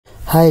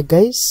Hi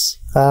guys,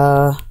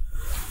 on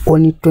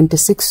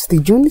 26th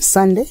June,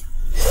 Sunday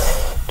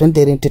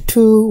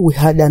 2022, we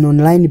had an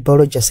online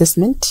biology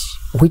assessment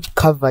which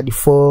covered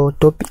 4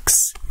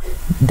 topics: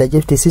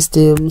 digestive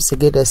system,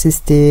 circulatory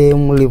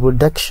system,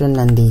 reproduction,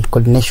 and the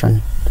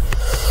coordination.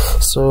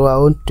 So I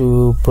want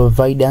to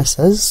provide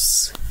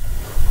answers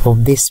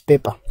of this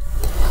paper.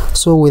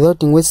 So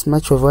without wasting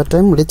much of our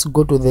time, let's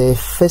go to the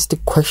first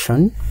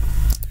question.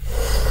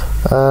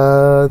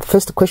 The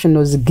first question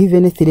was,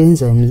 given 3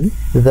 enzymes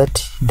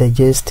that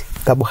digest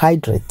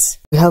carbohydrates.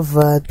 We have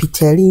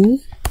ptyalin.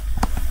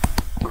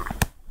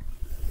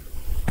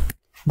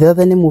 The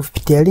other name of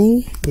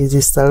ptyalin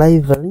is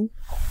salivary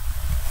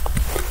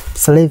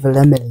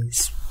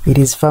amylase. It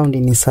is found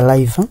in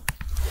saliva.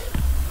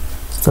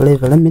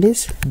 Salivary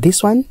amylase.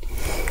 This one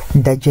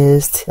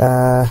digests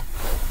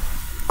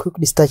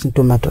cooked starch in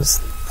tomatoes.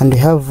 And we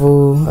have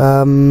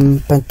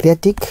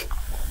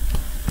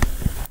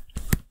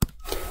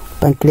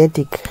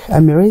pancreatic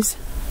amylase.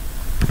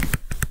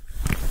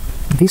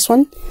 This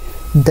one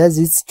does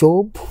its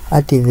job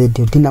at the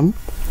duodenum,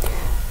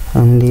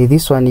 and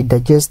this one it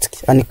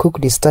digests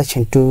uncooked starch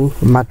into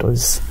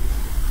tomatoes.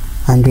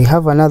 And we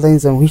have another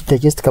enzyme which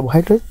digests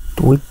carbohydrate,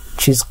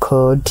 which is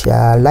called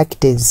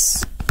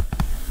lactase.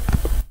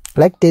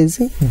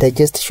 Lactase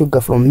digests sugar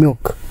from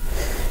milk.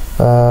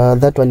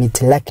 That one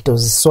is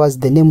lactose. So as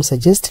the name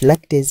suggests,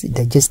 lactase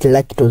digests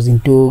lactose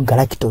into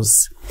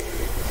galactose.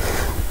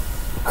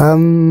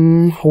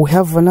 We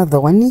have another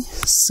one,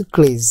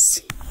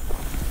 sucrase.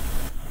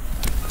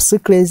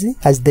 Sucrase,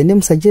 as the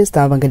name suggests,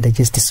 avanga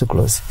digest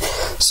sucrose.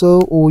 So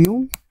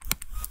uyu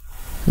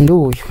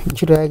ndo uyu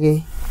nchito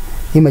yake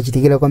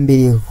imachitikira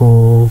kwambiri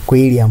ku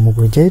ileum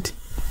project.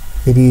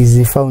 It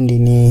is found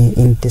in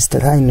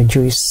intestinal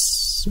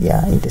juice.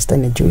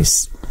 Intestinal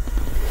juice.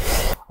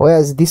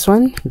 Whereas this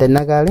one, the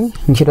nagale,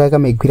 nchito yake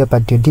maigwira pa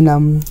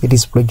duodenum. It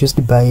is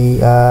produced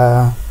by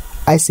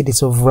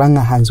acids of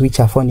Langerhans, which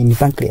are found in the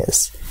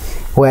pancreas,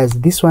 whereas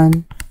this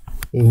one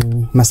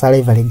in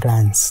salivary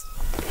glands.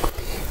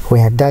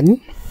 We are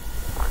done.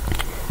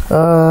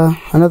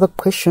 Another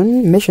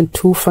question, mention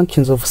 2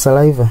 functions of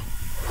saliva.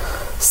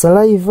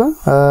 Saliva,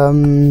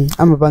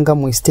 amabanga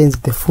moistens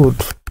the food.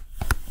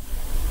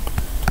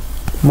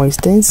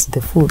 Moistens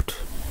the food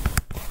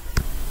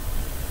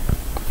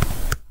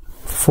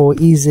for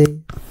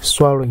easy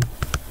swallowing.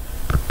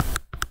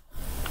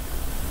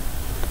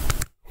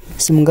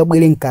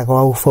 Simungabwele nkaka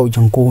wa ufa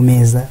uja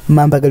nkuumeza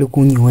mamba gali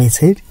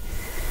kunyiwetsa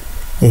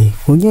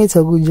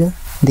kunyiwetsa kuja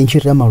ndi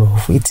nchitira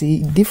malofu. It's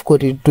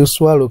difficult to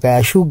swallow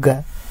kaya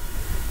sugar.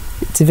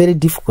 It's very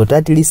difficult,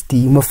 at least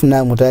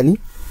mafuna mutani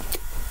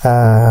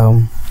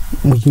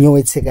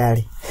muchinyowetse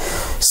kale.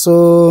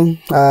 So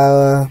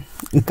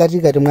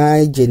nkati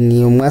mwa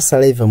jeni mwa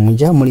saliva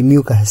muja muli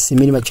mucus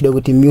imene machidwa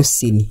kuti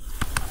mucin.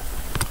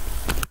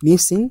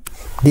 Mucin,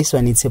 this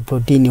one is a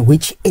protein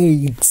which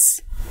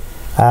aids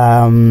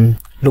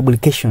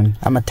lubrication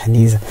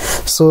amathandiza.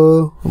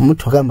 So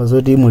muthu akamba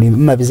zoti muli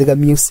mapezeka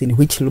mucin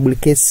which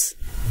lubricates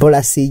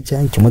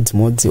bolasija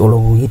chimodzimodzi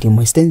olo it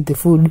moistens the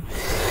food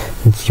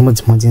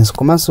chimodzimodzi.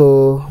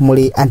 Komanso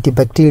muli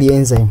antibacterial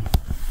enzyme.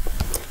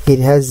 It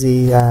has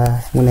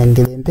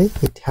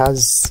it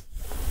has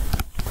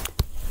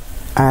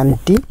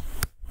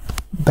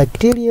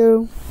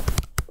antibacterial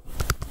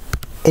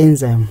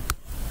enzyme.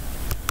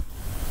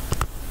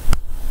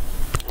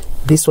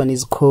 This one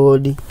is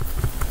called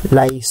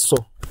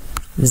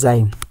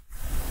lysozyme.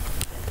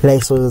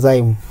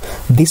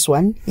 This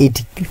one,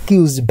 it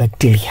kills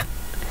bacteria.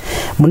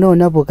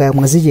 Munaona poka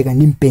mwazicheka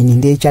ndi mpenyi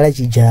ndi chala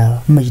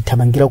chija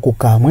machithamangira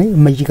kukamwe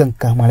machika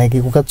nkamwe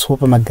like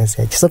kukatsopa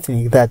magazi achi, something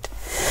like that.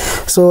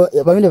 So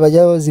pamene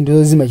pajawo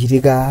zinthu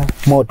zimachitika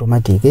mo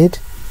automatic.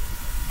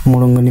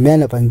 Mulungu nimene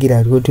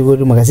anapangira kuti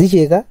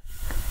makazicheka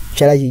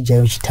chala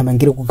chija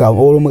chithamangira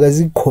kukamwe, olo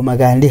makazikhoma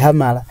kandi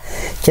hamala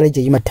chala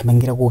chija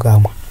chimathamangira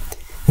kukamwe.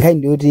 Ngai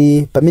ndi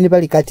kuti pamene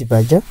pali kati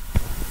paja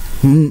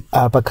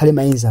pakhale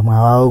maenzyme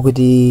awawo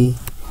kuti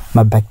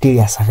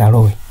mabacteria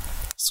sakalowe.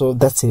 So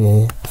that's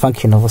a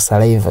function of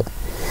saliva.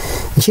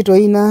 Nchito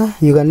ina,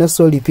 you can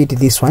also repeat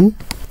this one.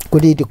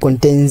 Kuti it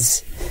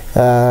contains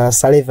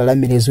salivary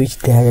amylase which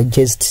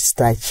digest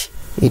starch.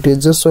 It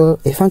is also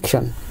a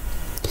function.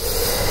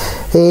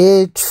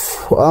 We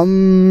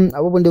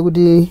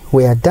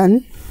are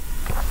done.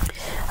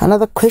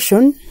 Another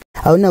question,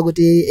 I want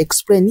to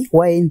explain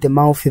why in the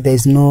mouth there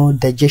is no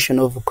digestion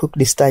of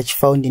cooked starch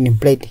found in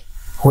bread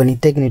when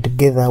taken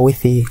together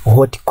with a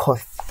hot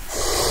cough.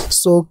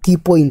 So key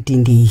point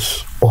in the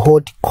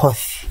hot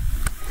cough,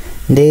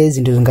 there is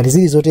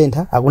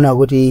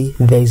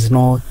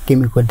no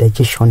chemical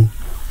digestion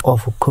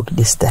of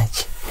cooked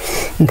starch.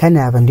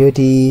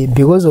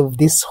 Because of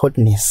this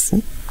hotness,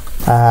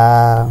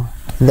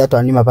 that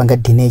one mapanga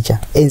denature,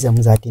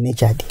 enzymes are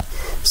denatured.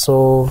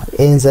 So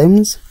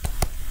enzymes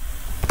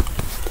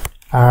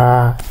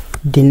are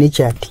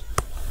denatured.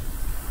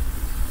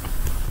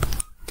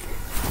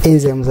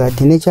 Enzymes are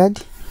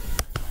denatured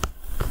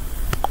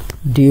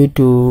due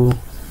to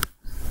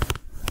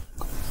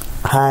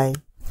high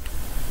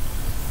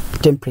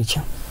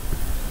temperature.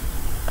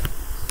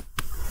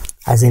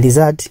 As a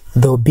result,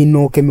 there will be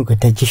no chemical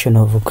digestion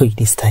of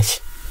cooked starch.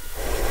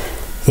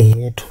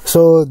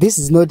 So this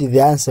is not the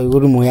answer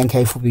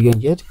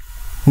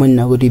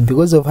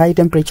because of high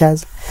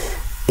temperatures,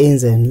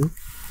 enzymes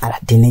are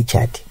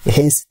denatured.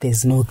 Hence,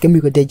 there's no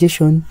chemical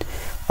digestion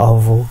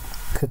of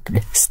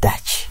cooked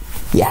starch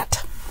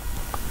yet.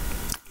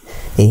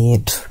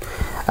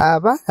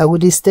 I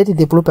would state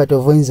the property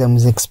of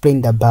enzymes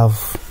explained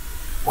above.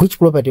 Which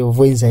property of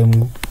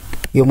enzyme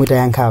you might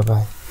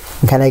uncover?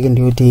 Can I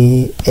do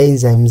the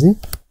enzymes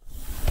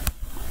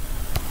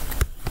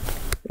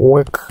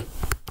work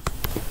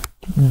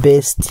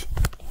best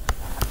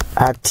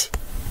at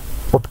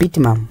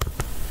optimum?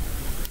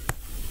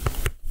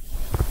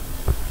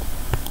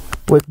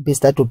 Work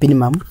best at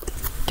optimum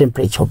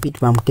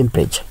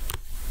temperature.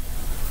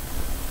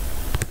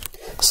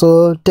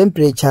 So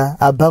temperature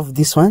above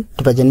this one,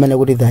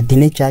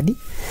 denatured.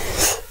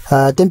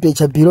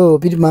 Temperature below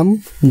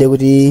optimum,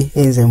 the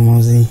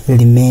enzymes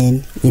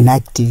remain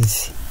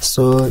inactive.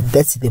 So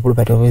that's the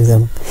property of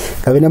enzyme.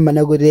 When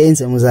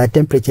enzymes are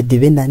temperature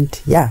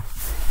dependent, yeah,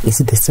 it's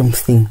the same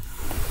thing.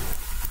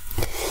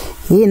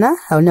 Here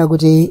I'm going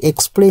to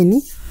explain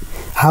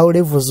how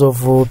levels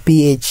of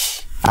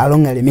pH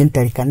along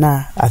elementary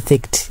canal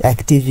affect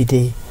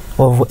activity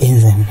of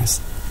enzymes.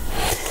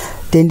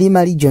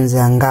 Tendima regions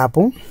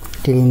angapo,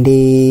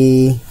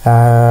 tende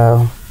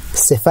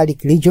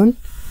cephalic region,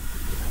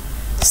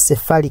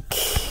 cephalic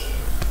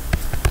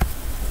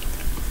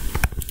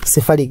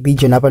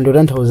region up and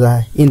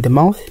in the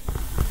mouth,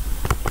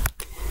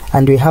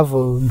 and we have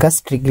a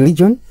gastric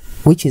region,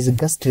 which is a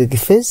gastric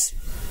phase.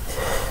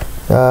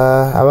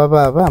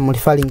 I'm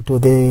referring to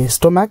the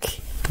stomach,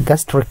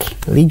 gastric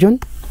region,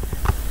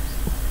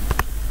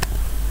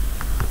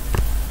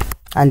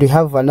 and we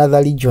have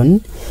another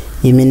region,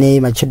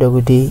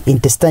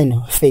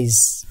 intestinal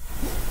phase,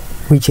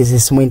 which is the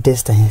small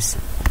intestines.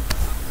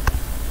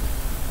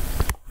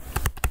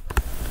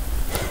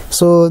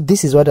 So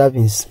this is what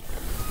happens.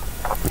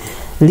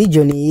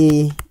 Region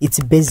E, it's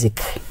basic.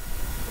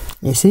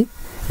 You see,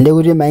 the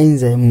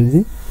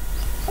enzymes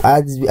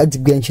adds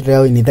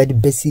in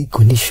that basic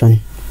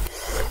condition.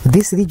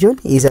 This region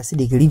is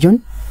acidic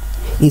region.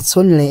 It's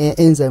only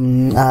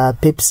enzyme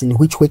pepsin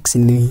which works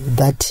in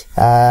that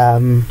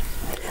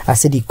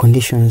acidic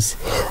conditions,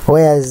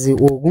 whereas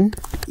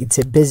it's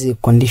a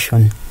basic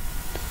condition.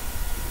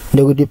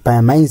 The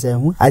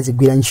enzyme as a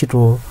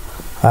guilanchito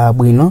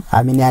bueno,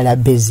 I mean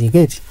basic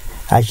it.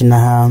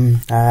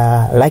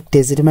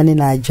 Lactase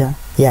naja.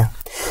 Yeah.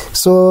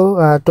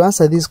 So to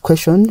answer this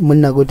question,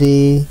 muna go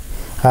the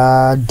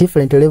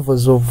different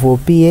levels of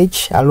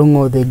pH along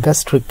with the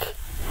gastric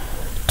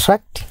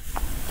tract.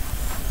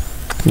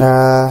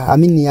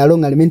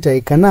 Along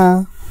alimentary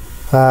canal.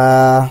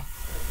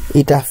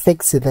 It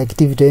affects the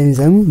activity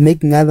enzyme,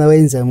 making other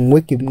enzymes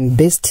working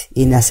best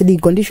in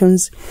acidic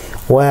conditions,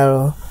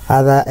 while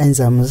other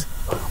enzymes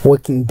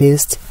working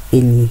best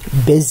in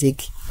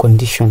basic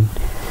condition.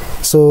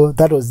 So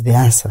that was the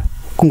answer.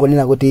 Some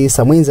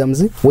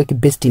enzymes work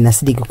best in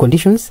acidic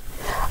conditions,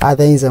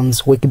 other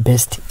enzymes work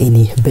best in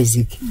a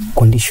basic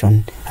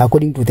condition,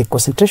 according to the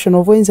concentration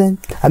of enzyme.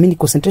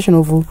 Concentration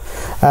of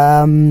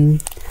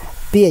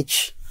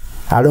pH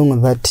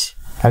along that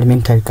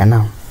alimentary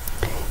canal.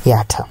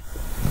 Yata.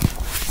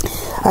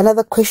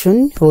 Another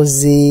question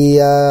was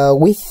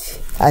with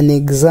an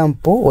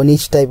example on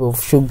each type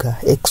of sugar.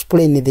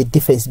 Explain the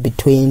difference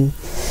between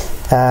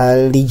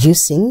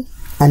reducing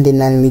and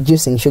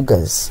non-reducing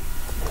sugars.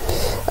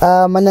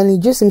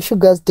 Non-reducing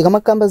sugars,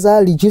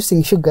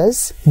 reducing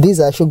sugars, these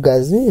are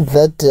sugars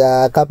that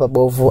are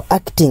capable of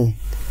acting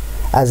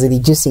as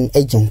reducing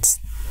agents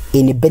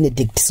in a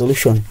Benedict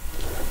solution.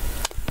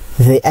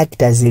 They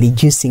act as a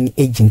reducing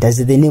agent,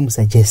 as the name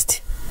suggests.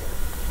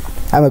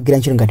 I'm a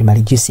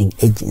reducing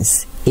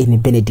agents in a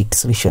Benedict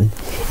solution.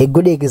 A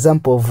good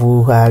example of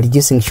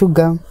reducing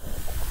sugar.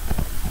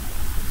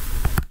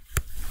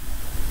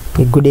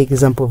 A good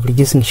example of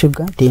reducing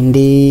sugar,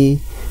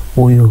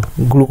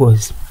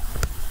 glucose.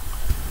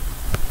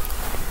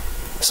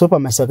 So,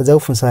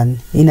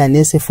 in an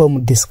essay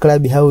form,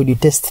 describe how you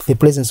test the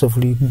presence of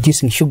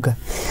reducing sugar,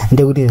 and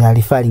they are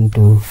referring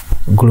to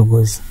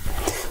glucose.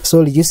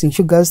 So, reducing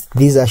sugars,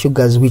 these are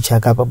sugars which are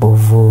capable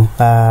of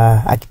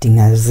acting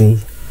as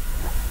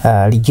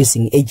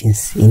reducing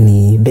agents in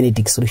a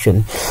Benedict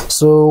solution.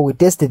 So, we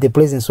tested the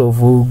presence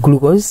of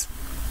glucose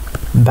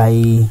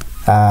by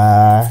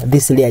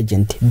this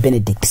reagent,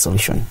 Benedict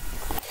solution.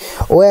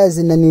 Whereas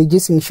in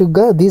non-reducing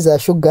sugar, these are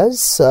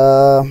sugars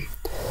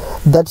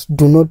that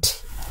do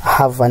not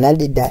have an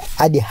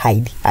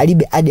aldehyde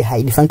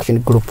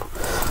function group.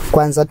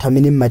 Kwanza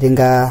tamini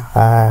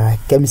matenga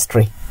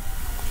chemistry.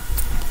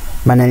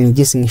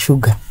 Non-reducing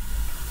sugar,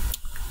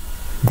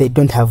 they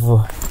don't have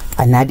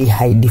an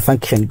aldehyde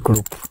function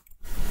group.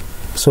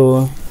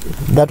 So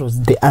that was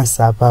the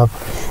answer above.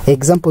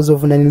 Examples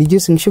of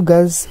non-reducing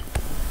sugars.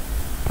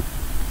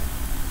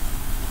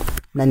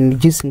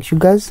 Non-reducing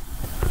sugars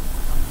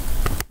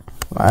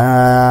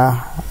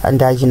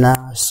and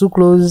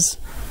sucrose,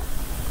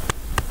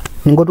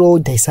 all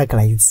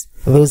disaccharides.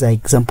 those are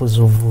examples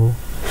of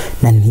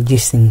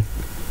non-reducing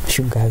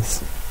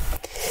sugars.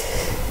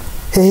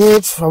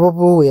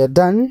 Probably we are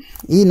done.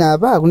 In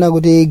aba kuna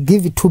kuti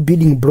give 2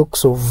 building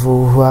blocks of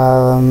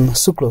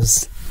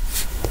sucrose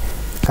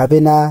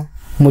kapena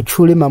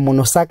muchule ma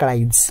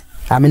monosaccharides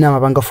amene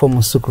mapanga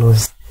form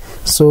sucrose.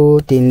 So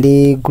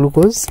tende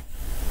glucose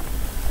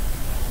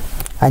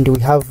and we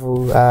have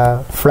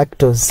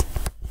fructose.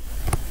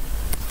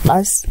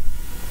 Bas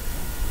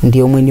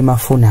ndiyo mwendi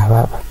mafuna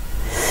baba.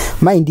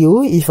 Mind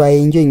you, if I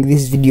enjoying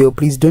this video,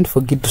 please don't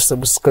forget to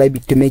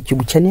subscribe to my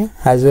YouTube channel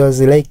as well as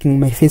liking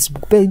my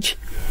Facebook page,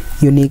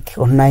 Unique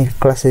Online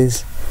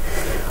Classes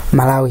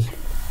Malawi.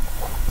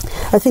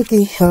 I think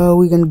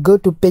we can go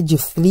to page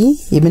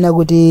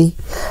 3.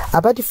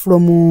 Apart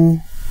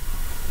from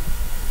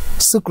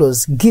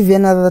sucrose, give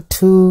another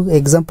 2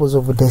 examples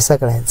of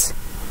disaccharides.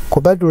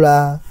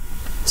 Kubadula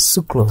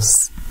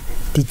sucrose,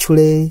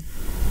 tichule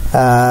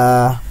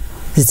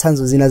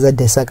zitsanzo zina za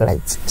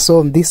disaccharides.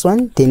 So this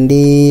one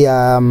tende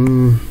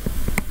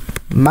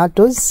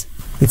maltose,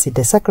 it's a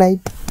disaccharide.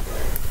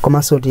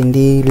 Komaso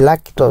tende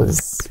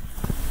lactose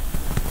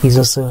is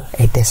also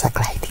a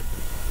disaccharide.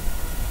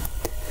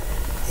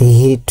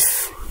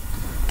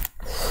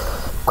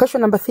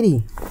 Question number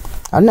 3.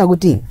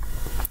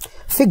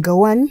 Figure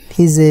 1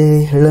 is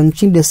a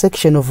longitudinal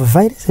section of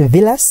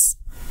villus.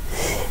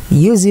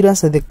 Use it to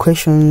answer the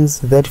questions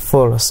that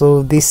follow.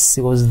 So this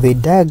was the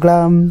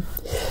diagram.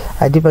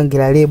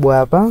 Adipangira label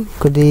hapa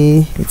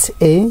kuti it's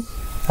A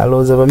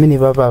aloza pamene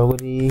papa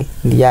kuti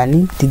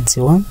ndiyani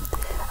tidziwa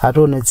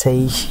atona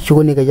tsai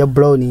chikuoneka cha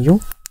brown icho,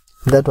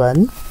 that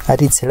one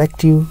at it's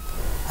selective,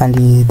 and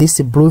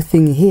this blue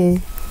thing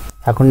here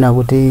akuna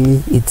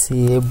kuti it's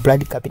a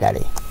blood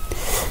capillary.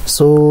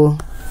 So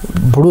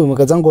blue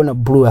mukazangoona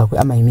blue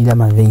amayimira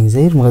ma veins,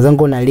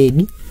 mukazangoona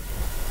red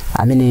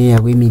amene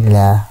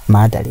akuyimirira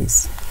ma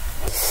arteries.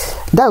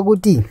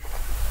 Ndakuti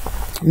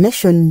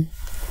mention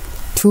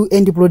 2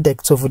 end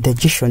products of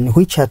digestion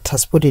which are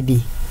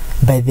transported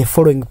by the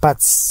following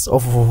parts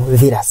of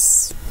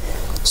villus.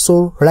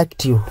 So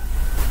lactose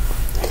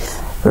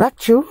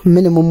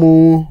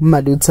minimum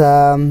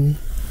maduta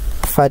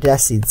fatty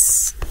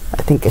acids.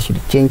 I think I should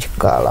change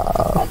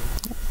color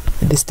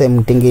this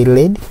time. Tenge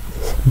red,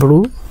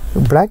 blue,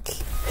 black.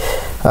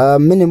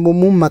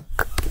 Minimum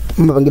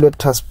mapangilo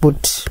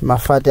transport ma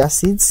fatty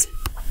acids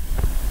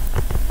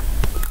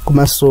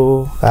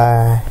kumaso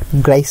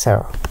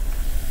glycerol,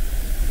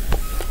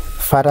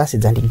 fatty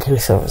acids and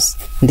glycerols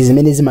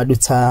ndizimene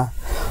zimadutsa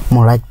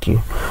mu lactose.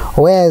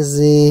 Whereas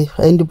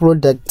end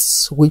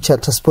products which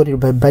are transported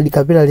by blood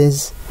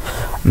capillaries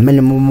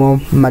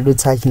minimum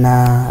madutsa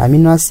china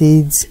amino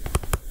acids,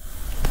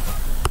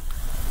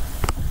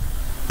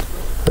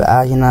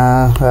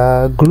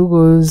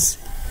 glucose.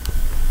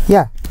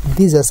 Yeah,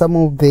 these are some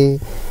of the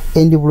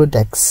end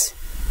products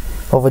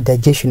of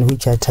digestion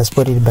which are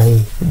transported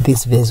by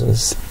these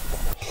vessels.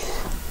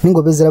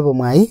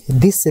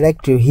 This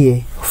lactose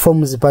here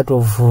forms part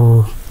of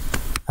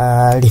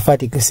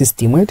lymphatic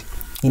system, right?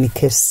 In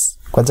case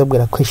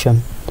a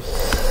question.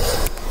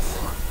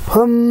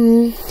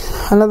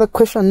 Another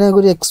question I'm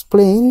going to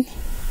explain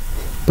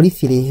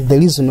briefly the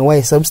reason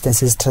why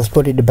substances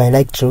transported by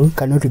lactose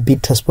cannot be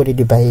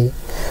transported by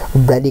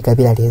blood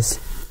capillaries.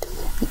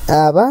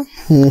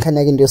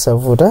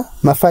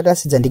 Ma fatty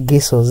acids and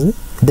glycerols,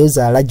 those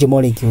are large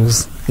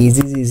molecules.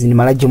 These in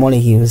large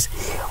molecules,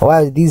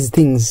 while these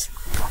things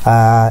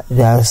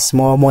they are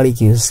small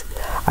molecules.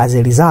 As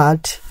a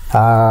result,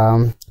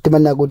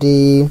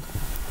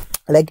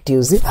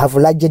 lactose have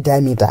larger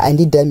diameter and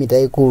the diameter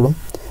equal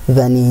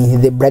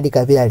than the blood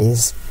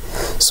capillaries.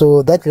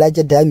 So that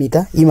larger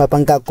diameter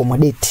imapanga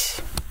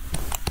accommodate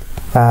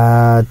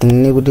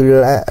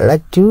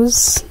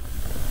lactose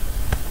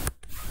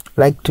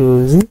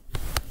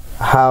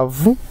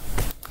have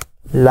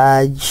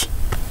large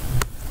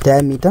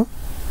diameter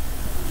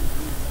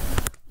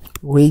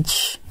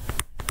which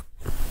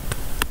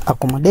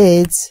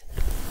accommodates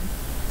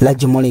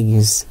large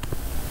molecules,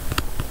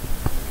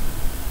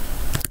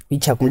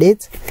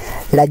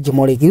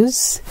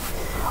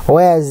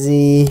 whereas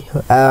the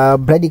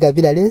blood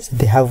capillaries,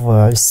 they have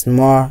a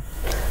small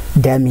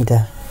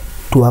diameter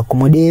to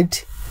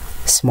accommodate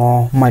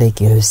small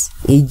molecules,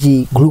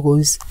 e.g.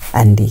 glucose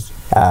and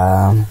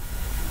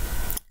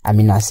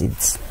amino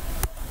acids.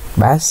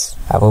 Bas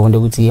hapo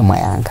ndo kuti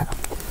mwayanka.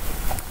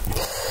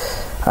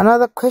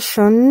 Another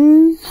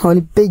question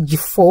on page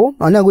 4.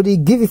 I'm going to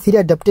give you 3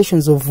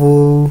 adaptations of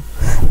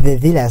the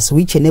villus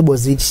which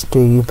enables it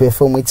to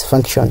perform its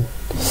function.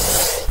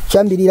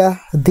 Chambilira,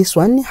 this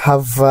one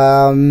have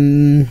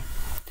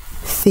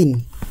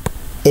thin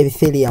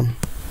epithelium,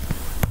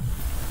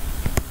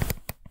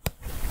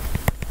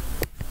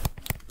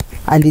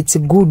 and it's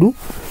good.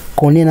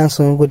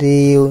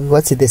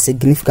 What's the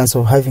significance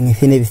of having a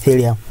thin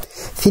epithelium?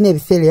 Thin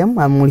epithelium,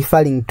 I'm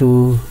referring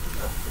to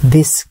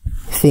this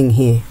thing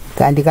here.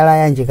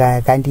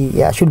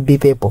 Yeah, should be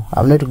purple.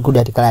 I'm not good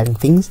at coloring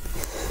things.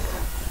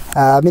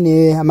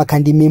 I'm a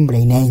candy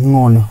membrane.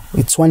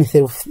 It's one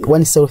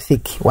cell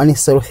thick.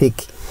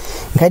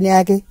 Kani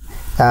yake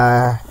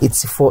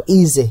it's for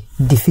easy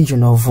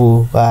diffusion of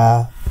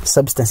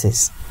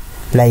substances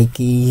like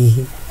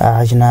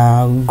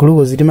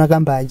glucose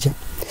limakambaja.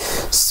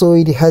 So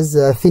it has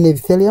a thin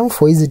epithelium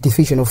for easy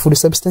diffusion of food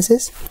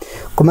substances.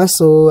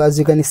 So as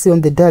you can see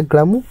on the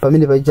diagram,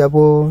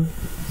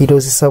 it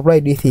was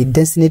supplied with a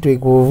dense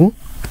network of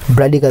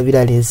blood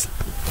capillaries.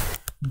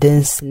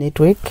 Dense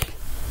network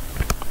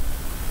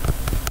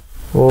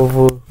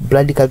of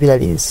blood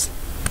capillaries.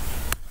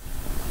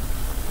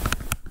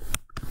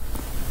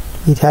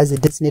 It has a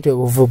dense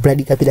network of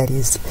blood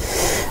capillaries.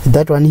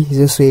 That one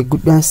is also a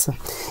good answer.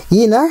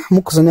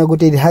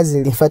 It has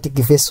lymphatic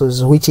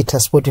vessels which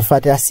transport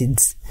fatty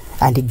acids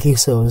and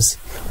glycerols.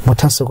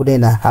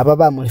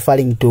 I'm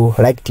referring to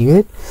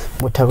lactate.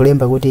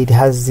 It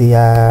has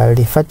the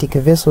lymphatic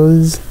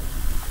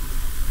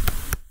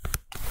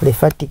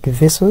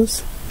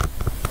vessels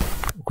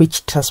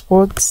which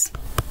transport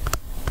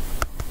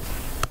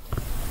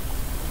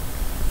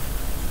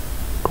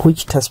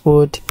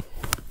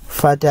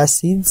fatty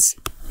acids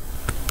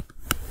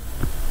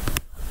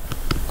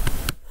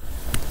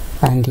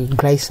and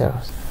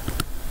glycerols.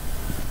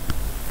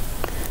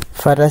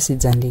 Fatty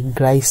acids and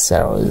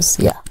glycerols,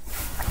 yeah.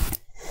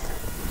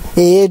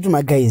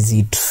 My guys,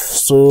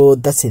 so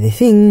that's the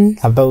thing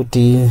about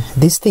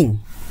this thing.